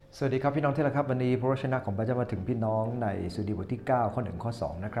สวัสดีครับพี่น้องที่รักครับวันนี้พระวจนะของพระเจ้ามาถึงพี่น้องในสดุดีบทที่9ข้อ1ข้อ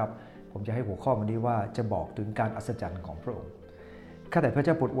2นะครับผมจะให้หัวข้อวันนี้ว่าจะบอกถึงการอัศจรรย์ของพระองค์ข้าแต่พระเ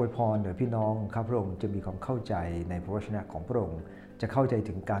จ้าโปรดอวยพรแด่พี่น้องข้าพระองค์จะมีความเข้าใจในพระวจนะของพระองค์จะเข้าใจ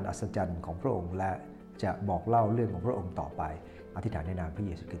ถึงการอัศจรรย์ของพระองค์และจะบอกเล่าเรื่องของพระองค์ต่อไปอธิษฐานในนามพระเ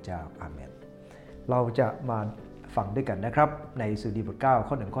ยซูคริสต์เจ้าอาเมนเราจะมาฟังด้วยกันนะครับในสดุดีบท9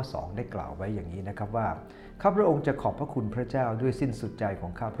ข้อ1ข้อ2ได้กล่าวไว้อย่างนี้นะครับว่าข้าพระองค์จะขอบพระคุณพระเจ้าด้วยสิ้นสุดใจขอ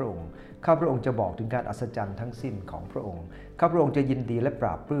งข้าพระองค์ข้าพระองค์จะบอกถึงการอัศจรรย์ทั้งสิ้นของพระองค์ข้าพระองค์จะยินดีและปร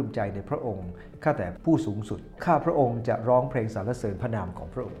าบปลื้มใจในพระองค์ข้าแต่ผู้สูงสุดข้าพระองค์จะร้องเพลงสรรเสริญพระนามของ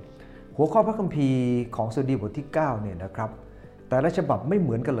พระองค์หัวข้อพระคัมภีร์ของสดุดีบทที่9เนี่ยนะครับแต่ละฉบับไม่เห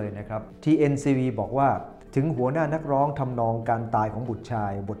มือนกันเลยนะครับ TNCV บอกว่าถึงหัวหน้านักร้องทำนองการตายของบุตรชา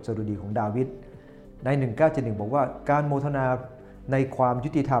ยบทสดุดีของดาวิดใน1971บอกว่าการโมทนาในความยุ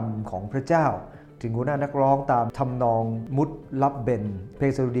ติธรรมของพระเจ้าถึงหัวหน้านักร้องตามทำนองมุดลับเบนเพล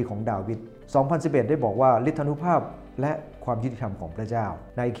งสดุดีของดาวิด2011ได้บอกว่าฤทธานุภาพและความยุติธรรมของพระเจ้า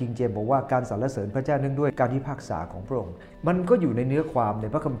ในคิงเจมส์บอกว่าการสรรเสริญพระเจ้าเนื่องด้วยการพิพากษาของพระองค์มันก็อยู่ในเนื้อความใน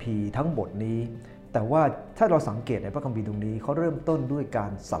พระคัมภีร์ทั้งหมดนี้แต่ว่าถ้าเราสังเกตในพระคัมภีร์ตรงนี้เขาเริ่มต้นด้วยกา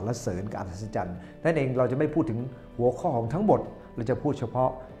รสรรเสริญการอัศจรรย์นั่นเองเราจะไม่พูดถึงหัวข้อของทั้งหมดเราจะพูดเฉพาะ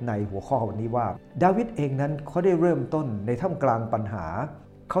ในหัวข้อวันนี้ว่าดาวิดเองนั้นเขาได้เริ่มต้นในท่ามกลางปัญหา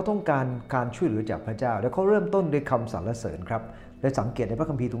เขาต้องการช่วยเหลือจากพระเจ้าและเขาเริ่มต้นด้วยคำสรรเสริญครับและสังเกตในพระ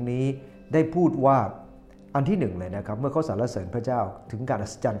คัมภีร์ตรงนี้ได้พูดว่าอันที่หนึ่งเลยนะครับเมื่อเขาสรรเสริญพระเจ้าถึงการอั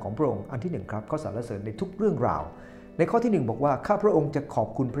ศจรรย์ของพระองค์อันที่หนึ่งครับเขาสรรเสริญในทุกเรื่องราวในข้อที่1บอกว่าข้าพระองค์จะขอบ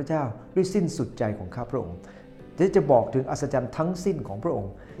คุณพระเจ้าด้วยสิ้นสุดใจของข้าพระองค์จะบอกถึงอัศจรรย์ทั้งสิ้นของพระอง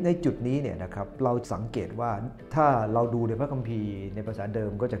ค์ในจุดนี้เนี่ยนะครับเราสังเกตว่าถ้าเราดูในพระคัมภีร์ในภาษาเดิ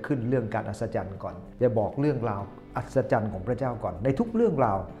มก็จะขึ้นเรื่องการอัศจรรย์ก่อนจะบอกเรื่องราวอัศจรรย์ของพระเจ้าก่อนในทุกเรื่องร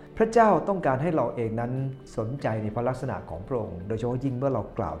าวพระเจ้าต้องการให้เราเองนั้นสนใจในพระลักษณะของพระองค์โดยเฉพาะยิ่งเมื่อเรา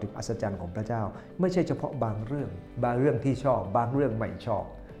กล่าวถึงอัศจรรย์ของพระเจ้าไม่ใช่เฉพาะบางเรื่องที่ชอบบางเรื่องไม่ชอบ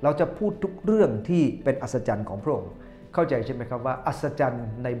เราจะพูดทุกเรื่องที่เป็นอัศจรรย์ของพระองค์เข้าใจใช่ไหมครับว่าอัศจรรย์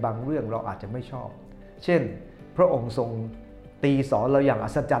ในบางเรื่องเราอาจจะไม่ชอบเช่นพระองค์ทรงตีสอนเราอย่างอั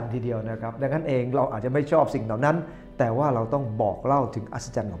ศจรรย์ทีเดียวนะครับดังนั้นเองเราอาจจะไม่ชอบสิ่งเหล่านั้นแต่ว่าเราต้องบอกเล่าถึงอัศ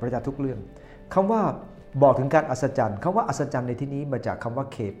จรรย์ของพระเจ้าทุกเรื่องคำว่าบอกถึงการอัศจรรย์คำว่าอัศจรรย์ในที่นี้มาจากคำว่า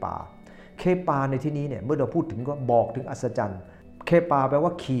เคปาในที่นี้เนี่ยเมื่อเราพูดถึงก็บอกถึงอัศจรรย์เคปาแปลว่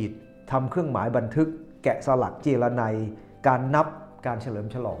าขีดทำเครื่องหมายบันทึกแกะสลักเจรไนการนับการเฉลิม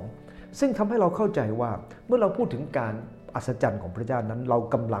ฉลองซึ่งทำให้เราเข้าใจว่าเมื่อเราพูดถึงการอัศจรรย์ของพระเจ้านั้นเรา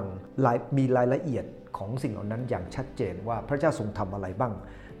กำลังมีรายละเอียดของสิ่งเหล่านั้นอย่างชัดเจนว่าพระเจ้าทรงทำอะไรบ้าง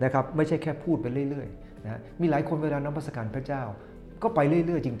นะครับไม่ใช่แค่พูดไปเรื่อยๆนะมีหลายคนเวลานมัสการพระเจ้าก็ไปเ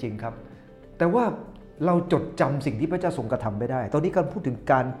รื่อยๆจริงๆครับแต่ว่าเราจดจำสิ่งที่พระเจ้าทรงกระทำไม่ได้ตอนนี้การพูดถึง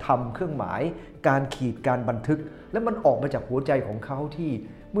การทำเครื่องหมายการขีดการบันทึกและมันออกมาจากหัวใจของเขาที่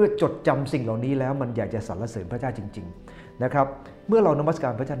เมื่อจดจำสิ่งเหล่านี้แล้วมันอยากจะสรรเสริญพระเจ้าจริงๆนะครับเมื่อเรานมัสกา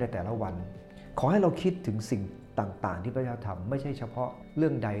รพระเจ้าในแต่ละวันขอให้เราคิดถึงสิ่งต่างๆที่พระเจ้าทำไม่ใช่เฉพาะเรื่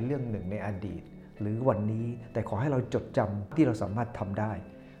องใดเรื่องหนึ่งในอดีตหรือวันนี้แต่ขอให้เราจดจำที่เราสามารถทำได้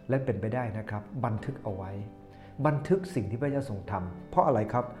และเป็นไปได้นะครับบันทึกเอาไว้บันทึกสิ่งที่พระเจ้าทรงทำเพราะอะไร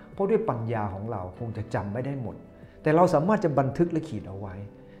ครับเพราะด้วยปัญญาของเราคงจะจำไม่ได้หมดแต่เราสามารถจะบันทึกและขีดเอาไว้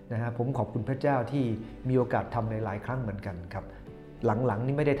นะฮะผมขอบคุณพระเจ้าที่มีโอกาสทำในหลายครั้งเหมือนกันครับหลังๆ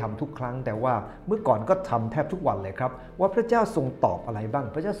นี้ไม่ได้ทำทุกครั้งแต่ว่าเมื่อก่อนก็ทำแทบทุกวันเลยครับว่าพระเจ้าทรงตอบอะไรบ้าง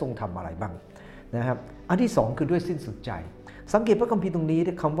พระเจ้าทรงทำอะไรบ้างนะครับอันที่2คือด้วยสิ้นสุดใจสังเกตพระคัมภีร์ตรงนี้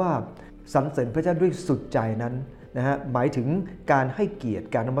ด้วยคำว่าสรรเสริญพระเจ้าด้วยสุดใจนั้นนะฮะหมายถึงการให้เกียรติ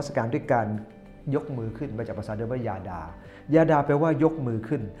การนมัสการด้วยการยกมือขึ้นมาจากภาษาเดิมว่ายาดาแปลว่ายกมือ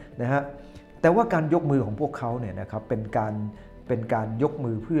ขึ้นนะฮะแต่ว่าการยกมือของพวกเขาเนี่ยนะครับเป็นการยก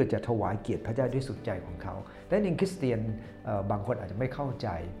มือเพื่อจะถวายเกียรติพระเจ้าด้วยสุดใจของเขาและในคริสเตียนบางคนอาจจะไม่เข้าใจ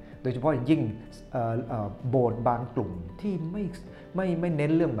โดยเฉพาะยิ่งโบสถ์บางกลุ่มที่ไม่เน้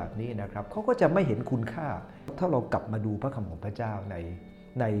นเรื่องแบบนี้นะครับเขาก็จะไม่เห็นคุณค่าถ้าเรากลับมาดูพระคำของพระเจ้า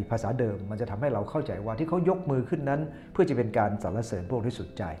ในภาษาเดิมมันจะทำให้เราเข้าใจว่าที่เขายกมือขึ้นนั้นเพื่อจะเป็นการสรรเสริญพระองค์ด้วยสุด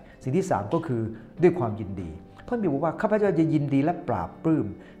ใจสิ่งที่3ก็คือด้วยความยินดีพระบิดาบอกว่าข้าพเจ้าจะยินดีและปราบปลื้ม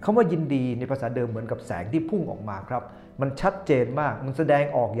คำว่ายินดีในภาษาเดิมเหมือนกับแสงที่พุ่งออกมาครับมันชัดเจนมากมันแสดง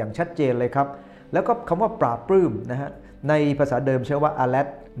ออกอย่างชัดเจนเลยครับแล้วก็คำว่าปราบปลื้มนะฮะในภาษาเดิมใช้ว่าalert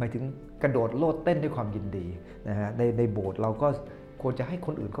หมายถึงกระโดดโลดเต้นด้วยความยินดีนะฮะในโบสถ์เราก็ควรจะให้ค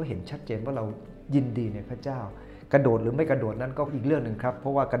นอื่นเขาเห็นชัดเจนว่าเรายินดีในพระเจ้ากระโดดหรือไม่กระโดดนั้นก็อีกเรื่องหนึ่งครับเพร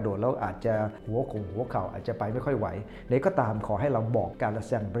าะว่ากระโดดแล้วอาจจะหัวเข่าอาจจะไปไม่ค่อยไหวเลยก็ตามขอให้เราบอกการอัศ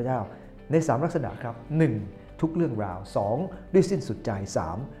จรรย์พระเจ้าใน3ลักษณะครับ1ทุกเรื่องราว2ด้วยสิ้นสุดใจ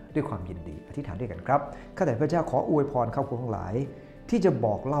3ด้วยความยินดีอธิษฐานด้วยกันครับข้าแต่พระเจ้าขออวยพรครอบครัวทั้งหลายที่จะบ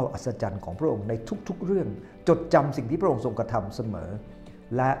อกเล่าอัศจรรย์ของพระองค์ในทุกๆเรื่องจดจำสิ่งที่พระองค์ทรงกระทำเสมอ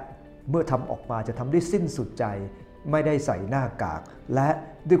และเมื่อทำออกมาจะทำด้วยสิ้นสุดใจไม่ได้ใส่หน้ากากและ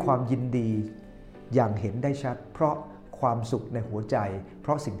ด้วยความยินดีอย่างเห็นได้ชัดเพราะความสุขในหัวใจเพ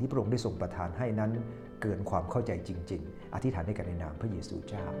ราะสิ่งที่พระองค์ได้ทรงประทานให้นั้นเกินความเข้าใจจริงๆอธิษฐานให้กันในนามพระเยซู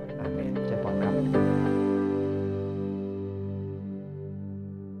เจ้าอาเมนเจ้าพรครับ